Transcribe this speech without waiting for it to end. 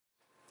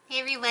Hey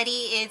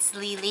everybody, it's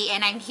Lily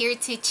and I'm here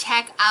to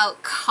check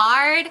out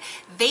K.A.R.D.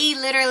 They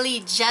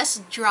literally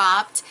just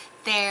dropped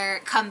their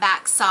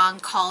comeback song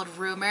called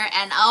Rumor,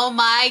 and oh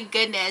my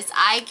goodness,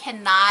 I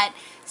cannot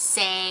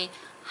say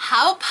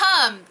how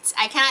pumped,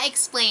 I cannot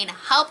explain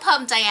how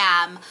pumped I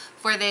am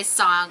for this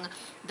song.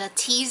 The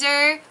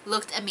teaser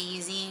looked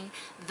amazing,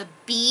 the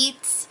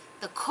beats,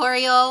 the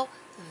choreo,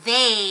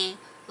 they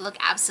look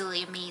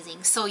absolutely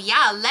amazing. So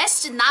yeah,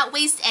 let's not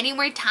waste any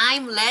more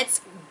time, let's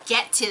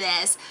get to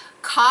this.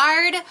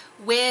 K.A.R.D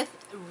with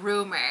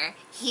Rumor.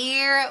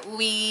 Here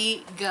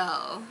we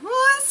go. Ooh,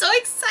 I'm so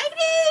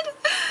excited!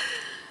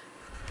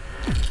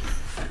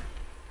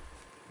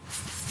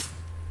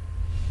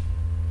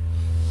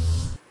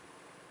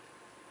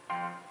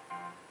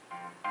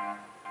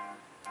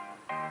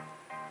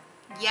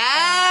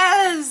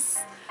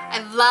 Yes! I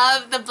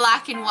love the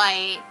black and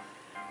white.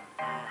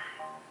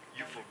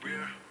 You for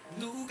real?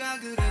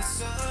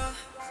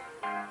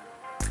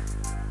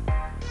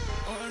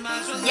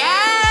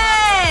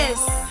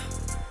 Yes!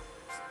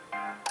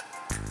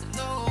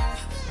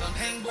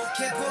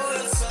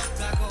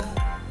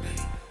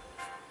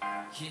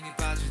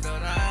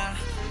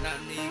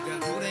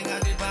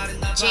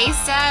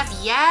 J-Steph,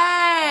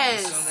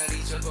 yes!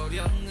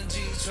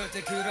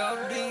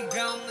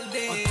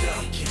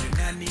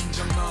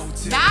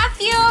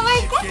 Matthew, oh my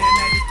god!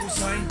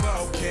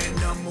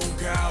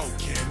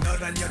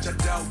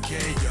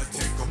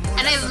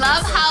 And I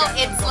love how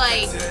it's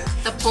like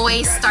the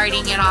boys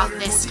starting it off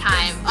this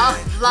time. Oh,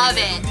 love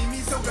it.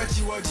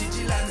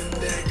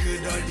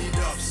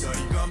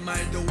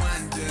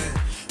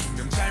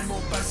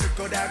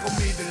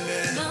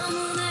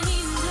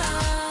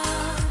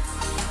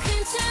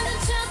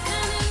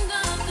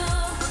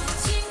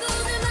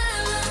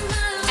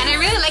 And I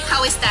really like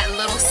how it's that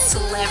little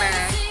sliver.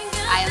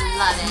 I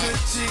love it.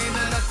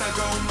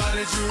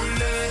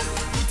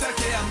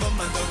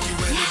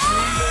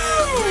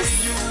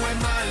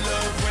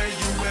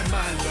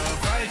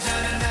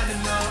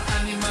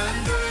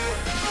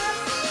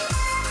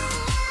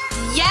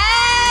 Yes!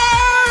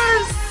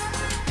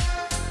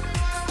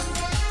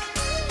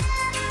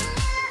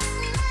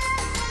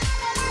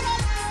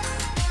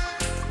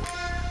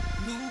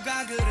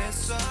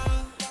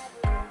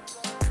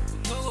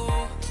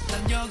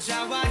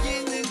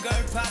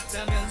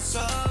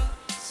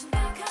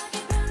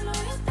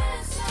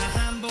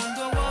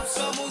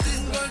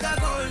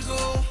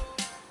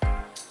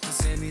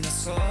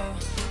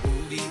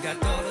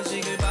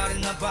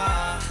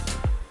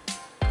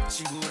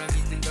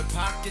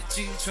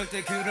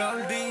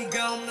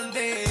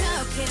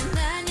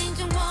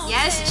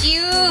 Yes! Yes,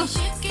 Ju!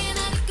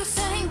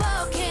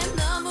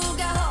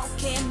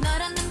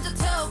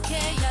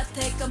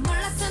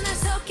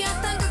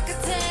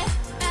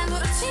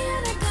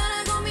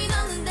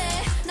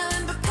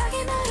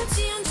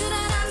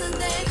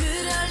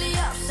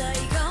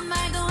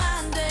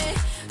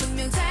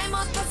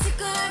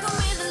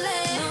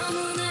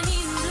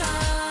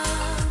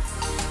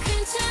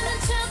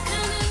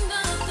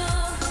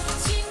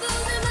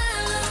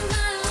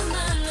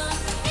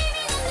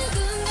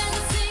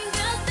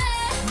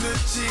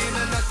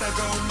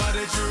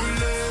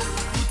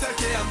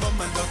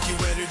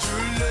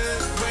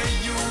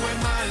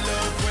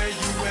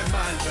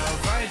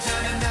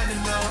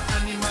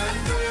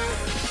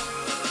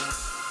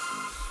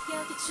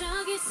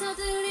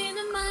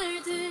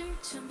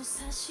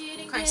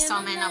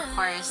 Crystalman, of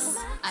course,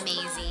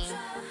 amazing.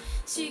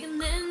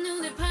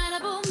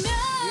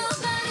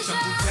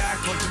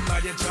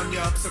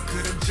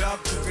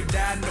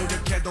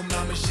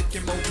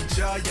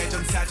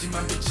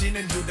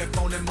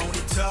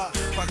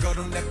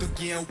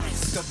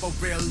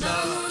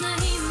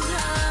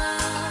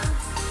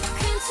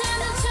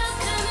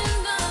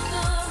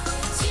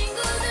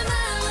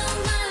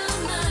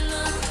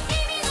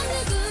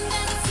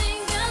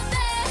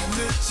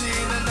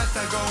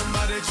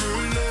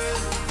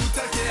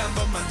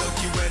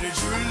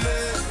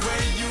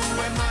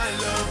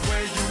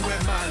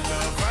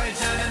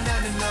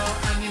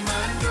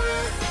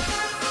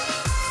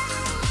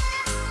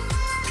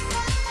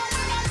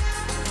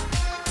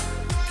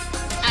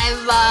 I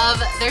love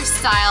their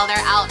style, their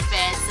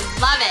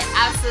outfits. Love it,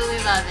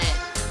 absolutely love it.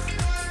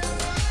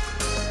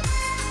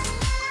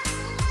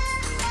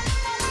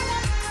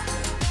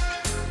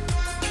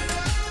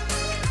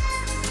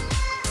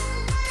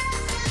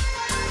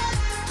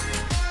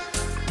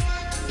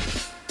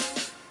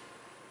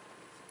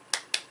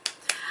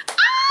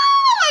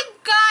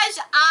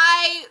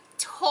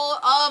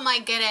 Oh my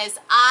goodness,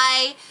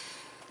 I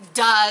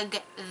dug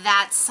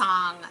that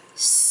song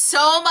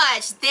so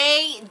much.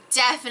 They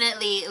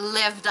definitely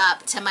lived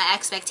up to my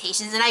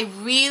expectations, and I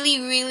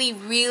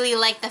really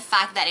like the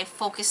fact that it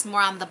focused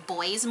more on the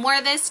boys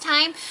more this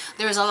time.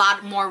 There was a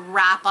lot more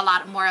rap, a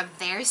lot more of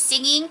their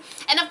singing,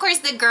 and of course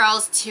the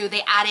girls too.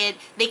 They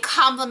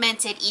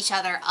complimented each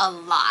other a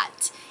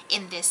lot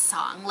in this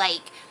song.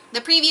 Like, The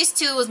previous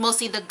two was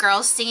mostly the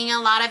girls singing a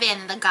lot of it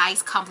and the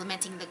guys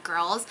complimenting the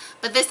girls.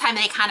 But this time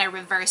they kind of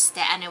reversed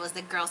it and it was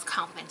the girls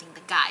complimenting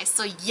the guys.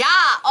 So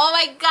yeah, oh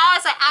my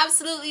gosh, I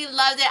absolutely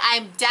loved it.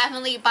 I'm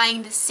definitely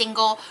buying the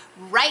single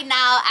right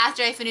now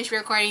after I finish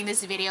recording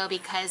this video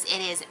because it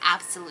is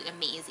absolutely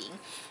amazing.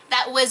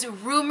 That was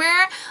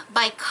Rumor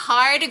by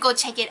K.A.R.D. Go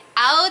check it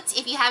out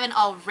if you haven't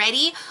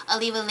already. I'll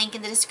leave a link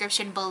in the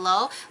description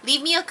below.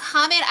 Leave me a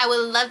comment. I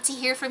would love to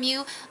hear from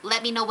you.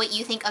 Let me know what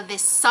you think of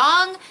this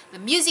song, the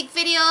music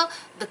video,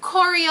 the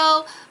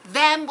choreo,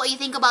 them, what you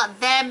think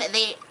about them.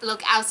 They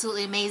look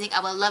absolutely amazing.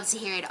 I would love to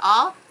hear it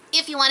all.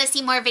 If you want to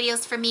see more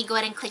videos from me, go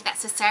ahead and click that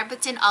subscribe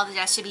button. All the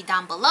rest should be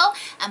down below.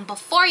 And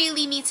before you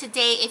leave me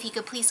today, if you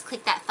could please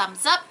click that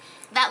thumbs up,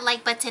 that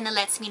like button,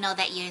 lets me know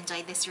that you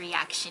enjoyed this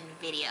reaction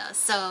video.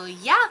 So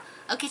yeah,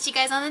 I'll catch you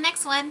guys on the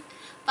next one.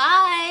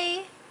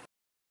 Bye!